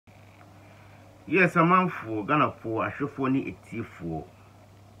Yes, a man for Ghana for a show for a tea for.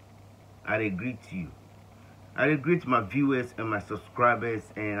 I greet you. I greet my viewers and my subscribers,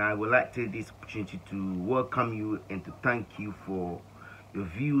 and I would like to take this opportunity to welcome you and to thank you for your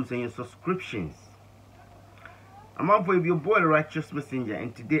views and your subscriptions. I'm out for your boy Rychuhss Messenger,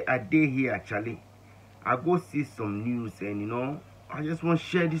 and today I day here actually. I go see some news, and I just want to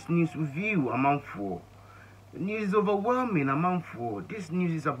share this news with you. I'm out for. The news is overwhelming. I'm out for. This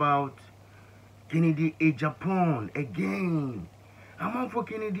news is about Kennedy Agyapong again. I'm out for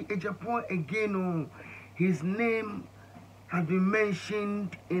Kennedy Agyapong again. Oh, his name has been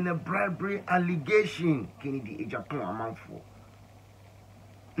mentioned in a bribery allegation. Kennedy Agyapong, I'm out for.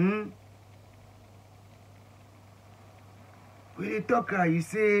 When they talk, you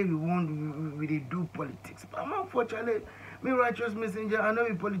say we do politics. But I'm out for Charlie. Me Rychuhss Messenger, I know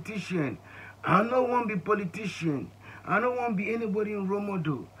be politician. I don't want to be politician. I don't want to be anybody in role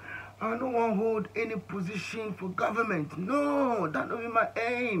model. I don't want to hold any position for government. No, that don't be my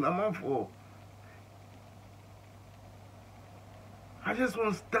aim. I'm out for. I just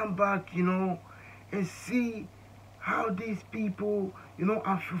want to stand back, and see how these people,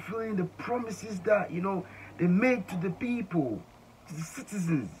 are fulfilling the promises that, they made to the people, to the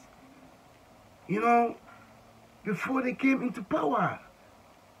citizens, before they came into power.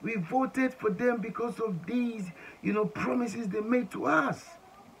 We voted for them because of these, promises they made to us.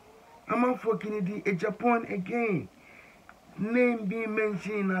 I'm out for Kennedy Agyapong again. Name being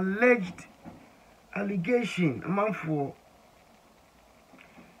mentioned, alleged allegation. I'm out for.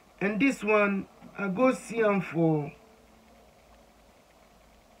 And this one, I go see him for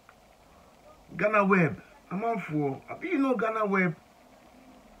Ghana Web. I'm out for. Ghana Web.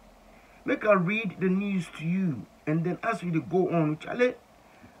 Make I read the news to you. And then as we go on, Charlie,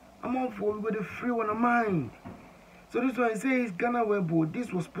 I'm out for. We got the free one of mind. So this one says Ghana Web.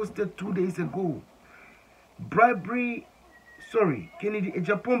 This was posted 2 days ago. Kennedy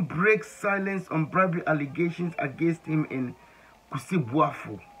Agyapong breaks silence on bribery allegations against him in Kusi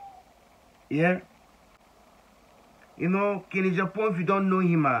Boafo. Yeah? Kennedy Agyapong, if you don't know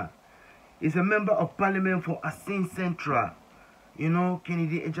him, is a member of parliament for Asin Central.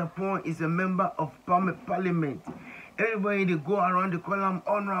 Kennedy Agyapong is a member of parliament. Everybody, they go around, they call him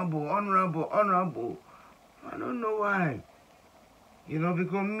honorable, honorable, honorable. I don't know why.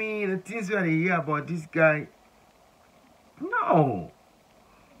 Because me, the things that I hear about this guy, no.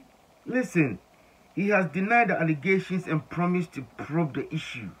 Listen, he has denied the allegations and promised to probe the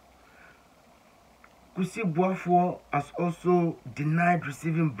issue. Kusi Boafo has also denied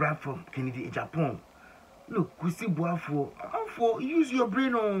receiving bribe from Kennedy Agyapong. Look, Kusi Boafo, use your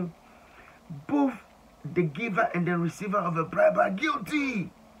brain on. Both the giver and the receiver of a bribe are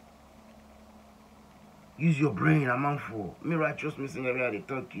guilty. Use your brain, I'm out for. Me Rychuhss Messenger, they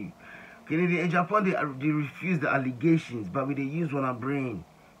talk to you. Kennedy Agyapong, they refuse the allegations, but they use one brain.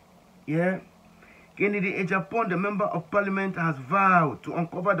 Yeah? Kennedy Agyapong, the member of parliament, has vowed to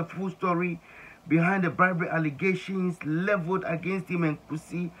uncover the full story behind the bribery allegations leveled against him and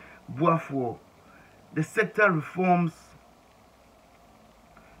Kusi Boafo. The sector reforms.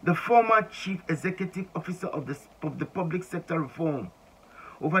 The former chief executive officer of the public sector reform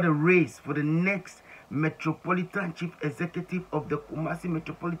over the race for the next Metropolitan Chief Executive of the Kumasi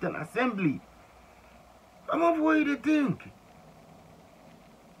Metropolitan Assembly. I'm of what you think.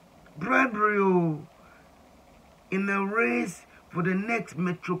 Bribery in the race for the next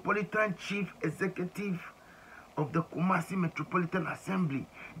Metropolitan Chief Executive of the Kumasi Metropolitan Assembly.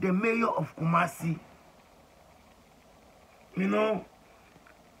 The mayor of Kumasi. Let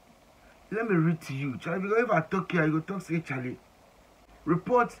me read to you, Charlie, because if I talk here, you go talk say Charlie.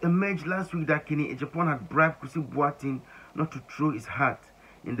 Reports emerged last week that Kennedy Agyapong had bribed Kusi Boafo not to throw his hat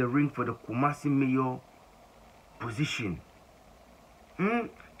in the ring for the Kumasi mayor position.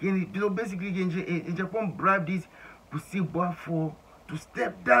 So basically, Agyapong bribed this Kusi Boafo to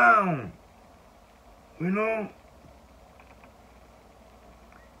step down. In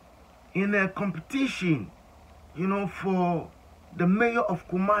a competition, for the mayor of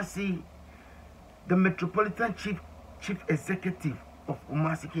Kumasi, the Metropolitan Chief Executive of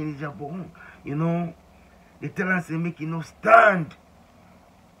Kumasi, Kennedy Agyapong, they tell us they make stand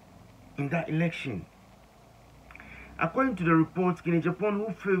in that election. According to the report, Kennedy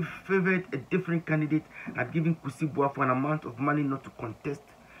Agyapong, who favored a different candidate, had given Kusi Boafo an amount of money not to contest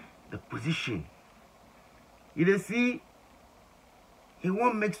the position. You see, he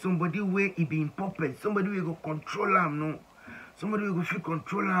won't make somebody where he be in puppet, somebody will go control him, no. Somebody will go feel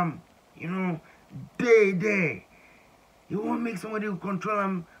control him, day. He won't make somebody who control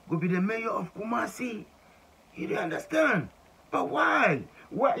him go be the mayor of Kumasi. You don't understand? But why?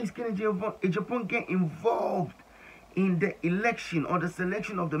 Why is Kennedy Agyapong get involved in the election or the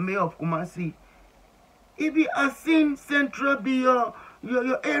selection of the mayor of Kumasi? If you are seen Central be your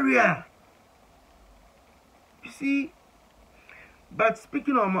area. You see? But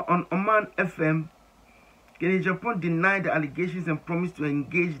speaking on Oman FM, Kennedy Agyapong denied the allegations and promised to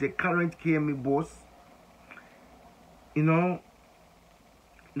engage the current KMA boss. You know,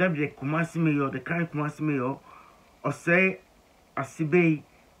 that the Kumasi mayor, the current Kumasi mayor, Osei Asibe,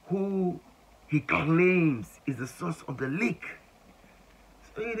 who he claims is the source of the leak.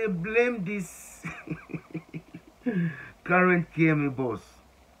 So they blame this current KMA boss,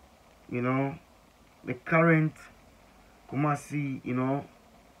 you know, the current Kumasi, you know,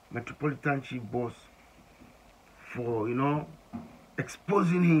 Metropolitan Chief boss for, you know,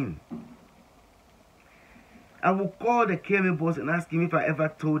 exposing him. I will call the KMA boss and ask him if I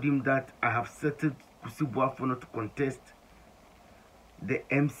ever told him that I have settled Kusi Boafo not to contest the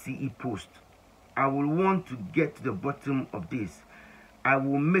MCE post. I will want to get to the bottom of this. I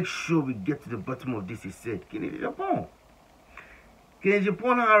will make sure we get to the bottom of this, he said. Kennedy Agyapong. Kennedy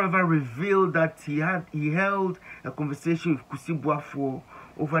Agyapong, however, revealed that he held a conversation with Kusi Boafo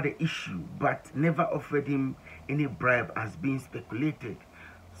over the issue, but never offered him any bribe as being speculated.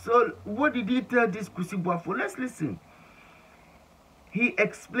 So, what did he tell this Kusi Boafo? Let's listen. He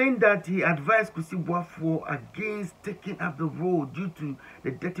explained that he advised Kusi Boafo against taking up the role due to the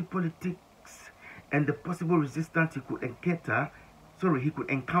dirty politics and the possible resistance he could encounter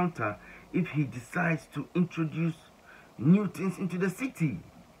if he decides to introduce new things into the city.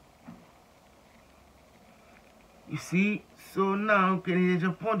 You see, so now Kennedy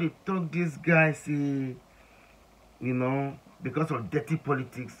Agyapong, they talk this guy say, you know, because of dirty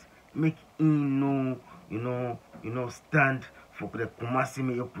politics, make him stand for the Kumasi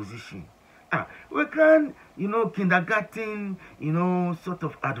mayor position. We can, you know, kindergarten, you know, sort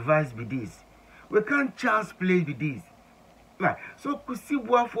of advice with this. We can't chance play with this. Right. So Kusi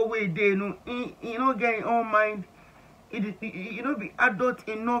Boafo way they you know, get in own mind. You know, be adult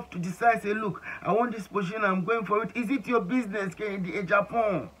enough to decide, say, look, I want this position, I'm going for it. Is it your business, Kennedy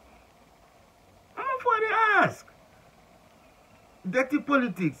Agyapong? I'm for the ask. Dirty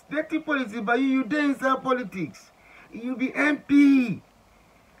politics, but you there inside politics. You be MP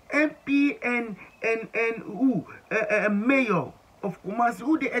and who a mayor of Kumasi,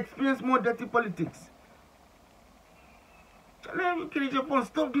 who they experience more dirty politics. Charlie, Kennedy Agyapong,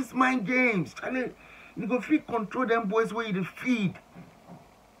 stop these mind games. Charlie, you go feed control them boys where you feed.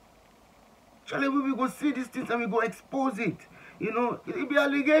 Charlie, we go see these things and we go expose it. You know, it'll be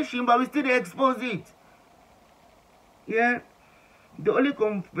allegation, but we still expose it. Yeah. The only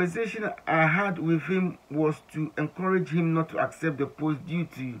conversation I had with him was to encourage him not to accept the post due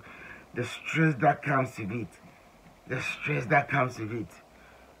to the stress that comes with it. The stress that comes with it.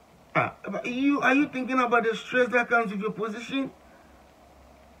 But are you thinking about the stress that comes with your position?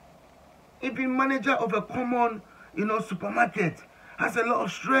 If a manager of a common, you know, supermarket has a lot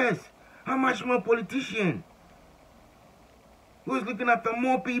of stress, how much more politician who is looking after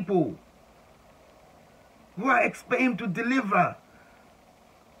more people, who I expect him to deliver?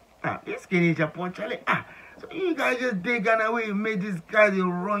 This Kennedy Agyapong, Charlie. So you guys just dig on away. You made these guys, they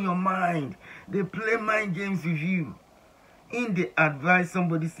run your mind. They play mind games with you. In the advice,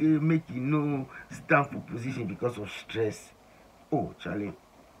 somebody say, make you know, stand for position because of stress. Oh, Charlie.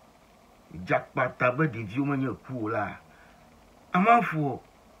 Jackpot, but the view when you're cool. I'm out for.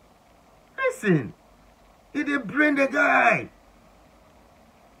 Listen. Did they bring the guy?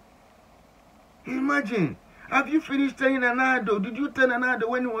 Imagine. Have you finished telling Anado? Did you tell Anado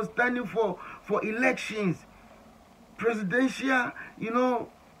when he was standing for elections? Presidential, you know,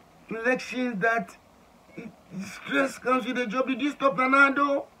 elections that stress comes with the job. Did you stop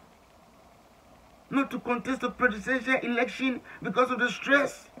Anado? Not to contest the presidential election because of the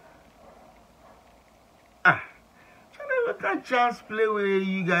stress? We can't chance play where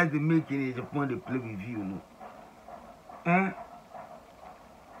you guys they making it upon the play with you, no?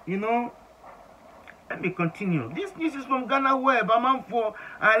 You know? Let me continue. This news is from Ghana Web. I'm for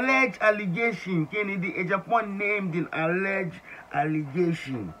alleged allegation. Kennedy Agyapong named in alleged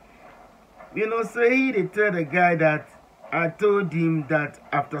allegation. You know, so they tell the guy that I told him that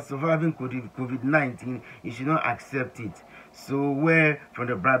after surviving COVID-19, he should not accept it. So where from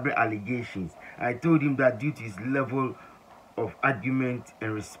the bribery allegations, I told him that due to his level of argument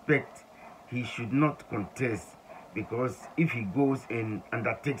and respect, he should not contest, because if he goes and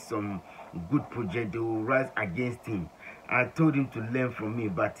undertakes some good project, they will rise against him. I told him to learn from me,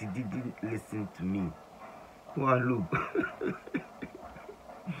 but he didn't listen to me. Well, look.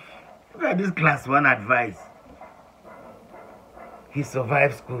 Look at this class one advice. he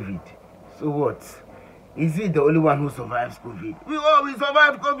survives COVID. So what? Is he the only one who survives COVID? We all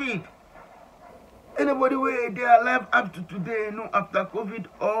survive COVID. Anybody where they are alive up to today, after COVID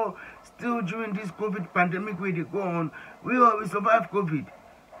or still during this COVID pandemic where they go on, we always survive COVID.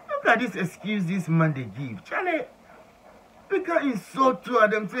 Look at this excuse this man they give. Charlie, we can insult two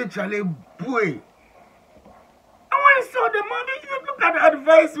of them, say, Charlie, boy. I want to insult them, man. Look at the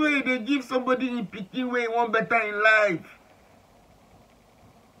advice where they give somebody in picky way one better in life.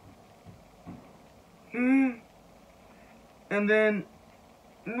 And then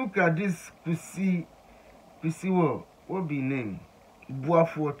look at this Kusi what be name?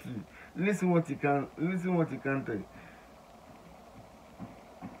 Boafo too. Listen what he can tell.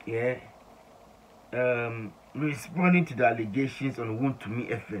 Yeah. Responding to the allegations on Wontumi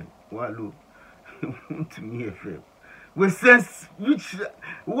FM. Wallo. Wontumi FM. What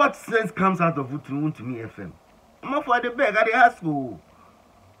sense comes out of Wontumi FM? I'm not for the beg, I ask you.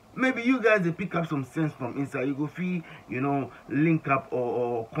 Maybe you guys they pick up some sense from inside. You go feel, link up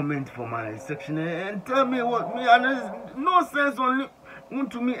or comment for my section and tell me what me and no sense on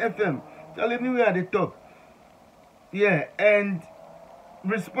Wontumi FM. Tell me where at the top. Yeah, and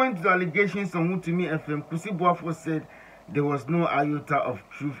responding to the allegations on Wontumi FM, Kusi Boafo said there was no iota of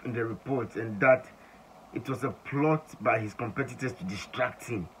truth in the report and that it was a plot by his competitors to distract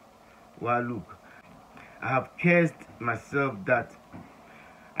him. Well, look, I have cursed myself that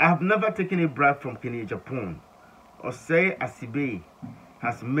I have never taken a bribe from Agyapong. Osei Asibe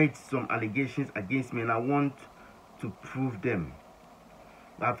has made some allegations against me and I want to prove them.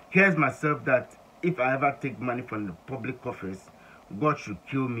 I have cursed myself that if I ever take money from the public coffers, God should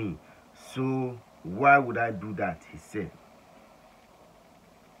kill me. So why would I do that? He said.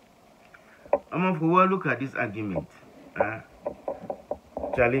 I'm for look at this argument.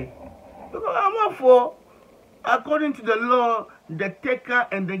 Charlie. I'm for, according to the law, the taker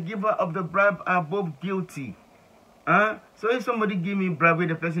and the giver of the bribe are both guilty. So if somebody give me bribe,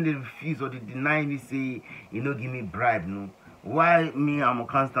 the person they refuse or they deny me, say, give me bribe, no. Why me, I'm a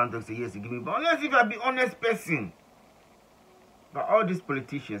constant to say yes, you give me bribe. Unless if I be honest person. But all these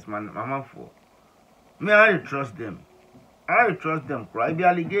politicians, man, I'm for. Me, I don't trust them. I don't trust them. It be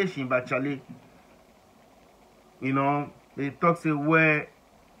allegation, but Charlie, they talk say where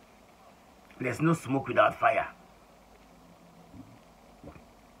there's no smoke without fire.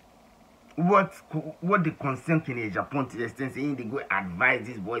 What the concern in Agyapong to the extent saying they go advise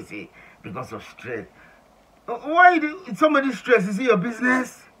this boy say because of stress. Why somebody stress? Is it your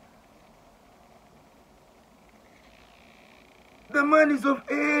business? The man is of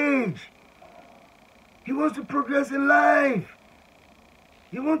age. He wants to progress in life.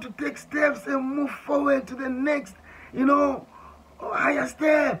 He wants to take steps and move forward to the next, higher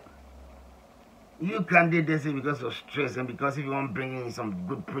step. You can't do this because of stress and because if you want to bring in some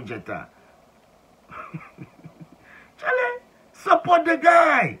good projector. Charlie, support the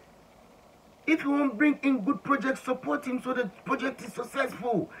guy. If you want to bring in good projects, support him so the project is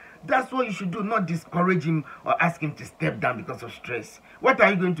successful. That's what you should do, not discourage him or ask him to step down because of stress. What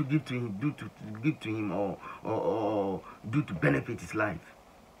are you going to give to him, or do to benefit his life?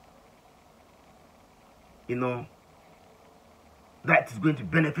 That is going to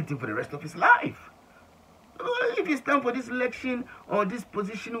benefit him for the rest of his life. If he stands for this election or this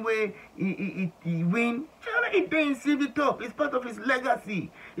position where he win, it didn't save it up. It's part of his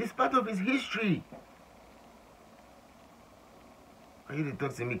legacy. It's part of his history. I hear the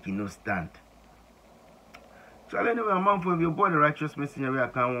talk say make he no stand. Charlie, anyway, I'm on for your boy the Rychuhss Messenger where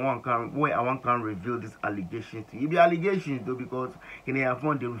I can't reveal this allegations to you. It be allegations though because in the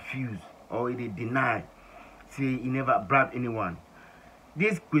phone they refuse or they deny. Say he never bribed anyone.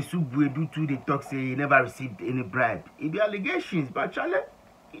 This Kusi Boafo too, they talk say he never received any bribe. It be allegations, but Charlie,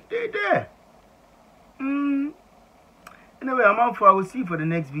 it there. Anyway, I'm out for. I will see you for the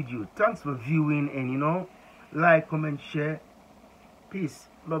next video. Thanks for viewing and like, comment, share. Peace.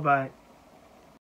 Bye bye.